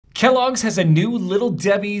Kellogg's has a new Little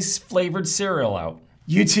Debbie's flavored cereal out.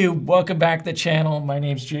 YouTube, welcome back to the channel. My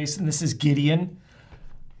name's Jason, this is Gideon.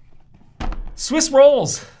 Swiss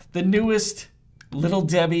Rolls, the newest Little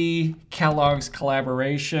Debbie Kellogg's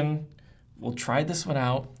collaboration. We'll try this one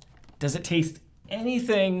out. Does it taste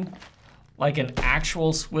anything like an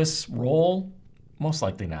actual Swiss roll? Most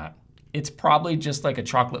likely not. It's probably just like a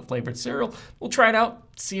chocolate flavored cereal. We'll try it out,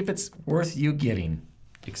 see if it's worth you getting.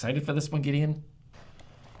 Excited for this one, Gideon?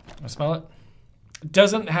 I smell it.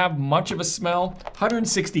 Doesn't have much of a smell.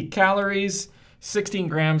 160 calories, 16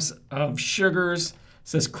 grams of sugars.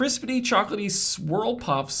 Says crispity, chocolatey swirl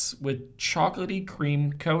puffs with chocolatey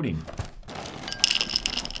cream coating.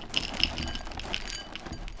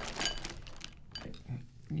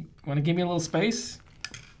 You want to give me a little space?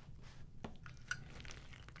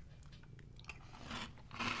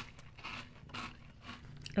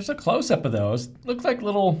 There's a close-up of those. Looks like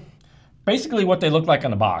little, basically what they look like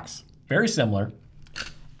on the box. Very similar.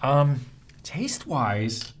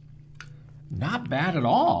 Taste-wise, not bad at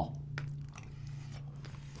all.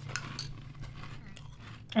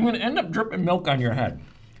 I'm gonna end up dripping milk on your head.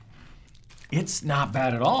 It's not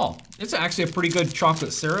bad at all. It's actually a pretty good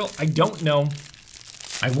chocolate cereal. I don't know,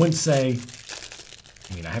 I wouldn't say,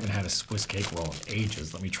 I mean, I haven't had a Swiss cake roll in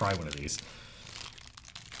ages. Let me try one of these.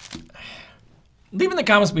 Leave in the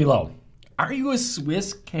comments below. Are you a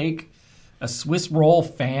Swiss cake, a Swiss roll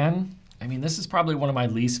fan? I mean, this is probably one of my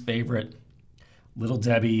least favorite Little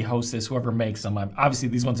Debbie, Hostess, whoever makes them. Obviously,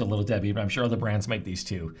 these ones are Little Debbie, but I'm sure other brands make these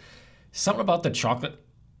too. Something about the chocolate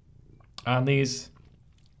on these.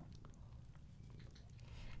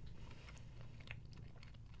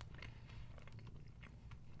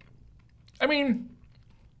 I mean,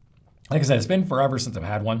 like I said, it's been forever since I've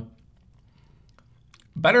had one.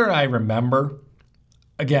 Better than I remember.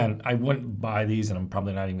 Again, I wouldn't buy these, and I'm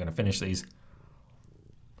probably not even going to finish these.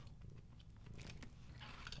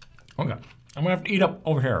 Okay, I'm going to have to eat up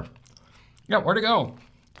over here. Yeah, where'd it go?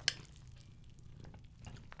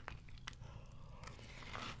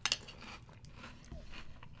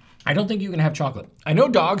 I don't think you can have chocolate. I know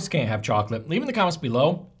dogs can't have chocolate. Leave in the comments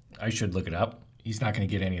below. I should look it up. He's not going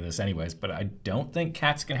to get any of this anyways, but I don't think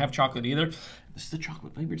cats can have chocolate either. This is the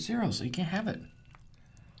chocolate flavored cereal, so you can't have it.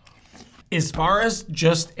 As far as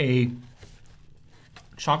just a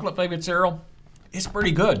chocolate flavored cereal, it's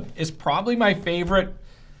pretty good. It's probably my favorite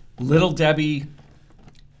Little Debbie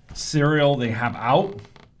cereal they have out.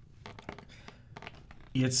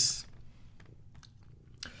 It's,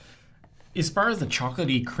 as far as the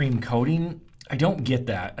chocolatey cream coating, I don't get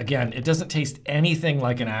that. Again, it doesn't taste anything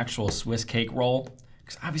like an actual Swiss cake roll,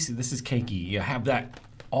 because obviously this is cakey. You have that,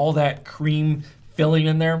 all that cream filling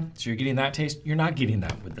in there, so you're getting that taste. You're not getting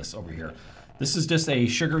that with this over here. This is just a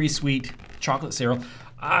sugary sweet chocolate cereal.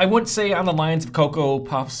 I wouldn't say on the lines of Cocoa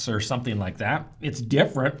Puffs or something like that. It's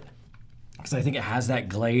different, because I think it has that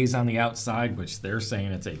glaze on the outside, which they're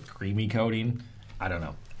saying it's a creamy coating. I don't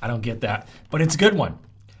know. I don't get that, but it's a good one.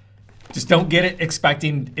 Just don't get it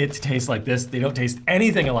expecting it to taste like this. They don't taste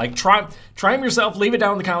anything alike. Try them yourself. Leave it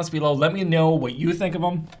down in the comments below. Let me know what you think of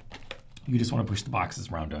them. You just want to push the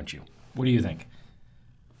boxes around, don't you? What do you think?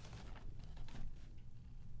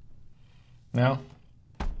 No?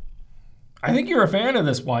 I think you're a fan of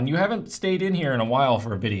this one. You haven't stayed in here in a while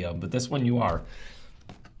for a video, but this one you are.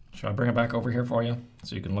 Should I bring it back over here for you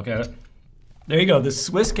so you can look at it? There you go, the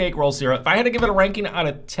Swiss cake roll cereal. If I had to give it a ranking out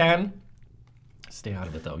of 10, stay out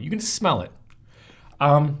of it though. You can just smell it.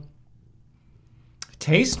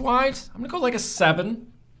 Taste-wise, I'm gonna go like a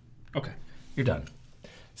 7. Okay, you're done.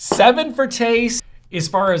 7 for taste. As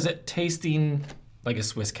far as it tasting like a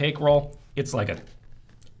Swiss cake roll, it's like a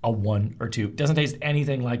 1 or 2. It doesn't taste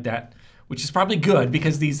anything like that, which is probably good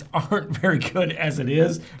because these aren't very good as it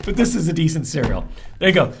is, but this is a decent cereal. There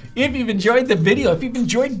you go. If you've enjoyed the video, if you've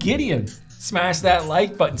enjoyed Gideon, smash that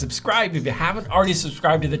like button, subscribe if you haven't already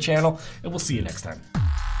subscribed to the channel, and we'll see you next time.